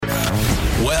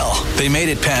Well, they made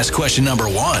it past question number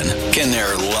 1. Can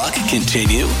their luck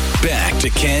continue? Back to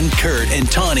Ken, Kurt, and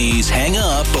Tawny's Hang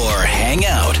Up or Hang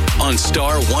Out on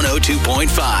Star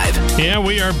 102.5. Yeah,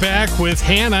 we are back with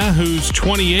Hannah, who's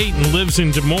 28 and lives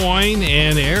in Des Moines,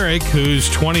 and Erik, who's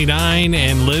 29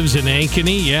 and lives in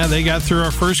Ankeny. Yeah, they got through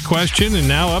our first question, and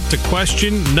now up to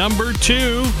question number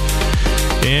 2.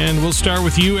 And we'll start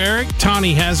with you, Erik.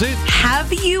 Tawny has it.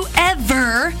 Have you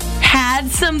ever had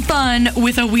some fun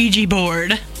with a Ouija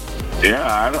board?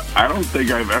 Yeah, I don't think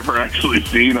I've ever actually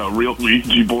seen a real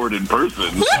Ouija board in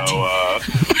person. What? So,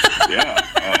 yeah,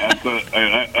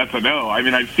 that's a no. I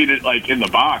mean, I've seen it, like, in the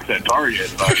box at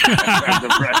Target, but as a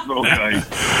professional,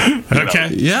 Okay.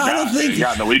 Yeah, I don't think...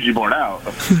 Got the Ouija board out.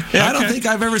 Yeah, I don't think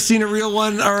I've ever seen a real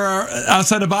one or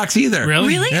outside a box either.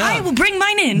 Really? Yeah. I will bring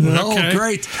mine in. Oh, Okay.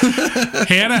 great.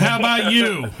 Hannah, how about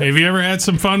you? Have you ever had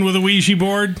some fun with a Ouija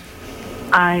board?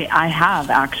 I have,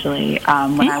 actually.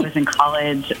 When I was in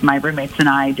college, my roommates and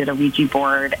I did a Ouija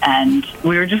board, and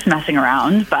we were just messing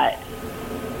around, but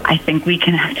I think we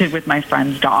connected with my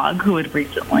friend's dog, who had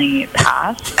recently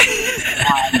passed.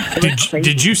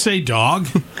 Did you say dog?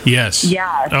 Yes.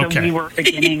 Yeah, so Okay. we were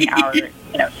beginning our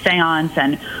seance,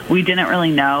 and we didn't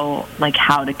really know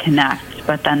how to connect,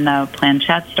 but then the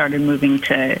planchette started moving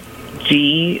to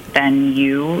G, then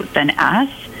U, then S.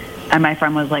 And my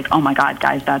friend was like, oh, my God,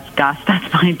 guys, that's Gus.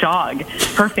 That's my dog.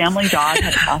 Her family dog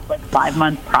had passed 5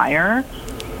 months prior.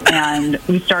 And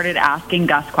we started asking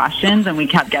Gus questions, and we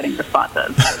kept getting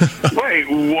responses. Wait,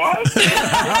 what?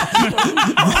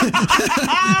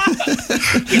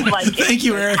 He's like, Thank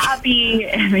you, Erik. Happy,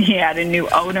 and he had a new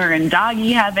owner in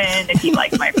doggy heaven. If he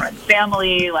liked my friend's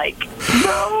family,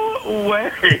 No way.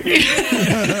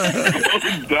 So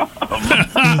dumb. I'm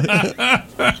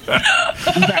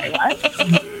sorry, what?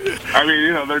 I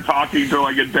mean, they're talking to,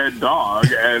 a dead dog,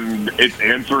 and it's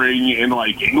answering in,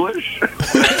 English.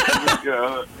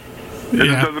 It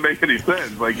just doesn't make any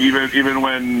sense. Even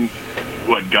when,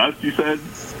 Gus, you said?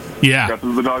 Yeah. Gus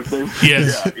is the dog's name?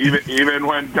 Yes. Yeah, even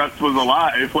when Gus was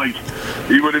alive,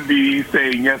 he wouldn't be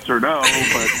saying yes or no,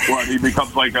 but he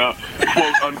becomes a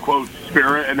quote-unquote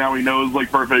spirit, and now he knows,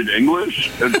 perfect English?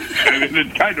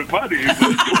 It's kind of funny, but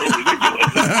it's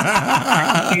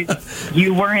ridiculous.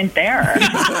 You weren't there.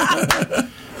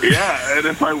 Yeah, and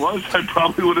if I was, I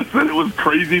probably would have said it was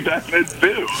crazy back then,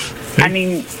 too. I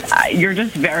mean, you're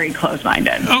just very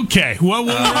close-minded. Okay, well,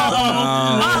 we'll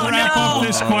wrap up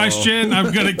this question.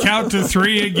 I'm going to count to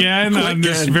 3 again on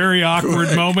this very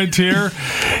awkward moment here.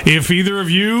 If either of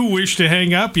you wish to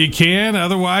hang up, you can.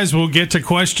 Otherwise, we'll get to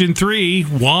question 3.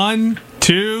 1,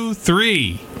 2,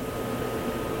 3.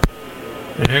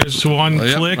 There's one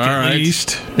click at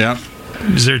least. Yep.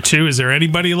 Is there 2? Is there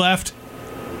anybody left?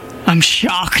 I'm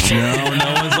shocked. No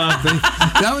one's left.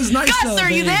 That was nice, Gus, though.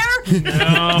 are you there?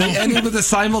 No. They ended with a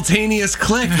simultaneous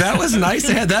click. That was nice.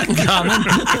 They had that in common.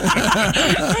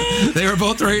 They were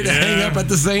both ready to hang up at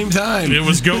the same time. It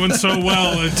was going so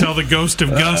well until the ghost of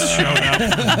Gus showed up.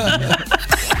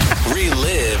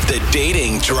 Relive the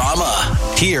dating drama.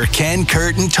 Hear Ken,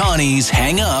 Kurt, and Tawny's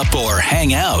Hang Up or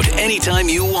Hang Out anytime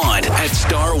you want at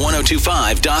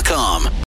star1025.com.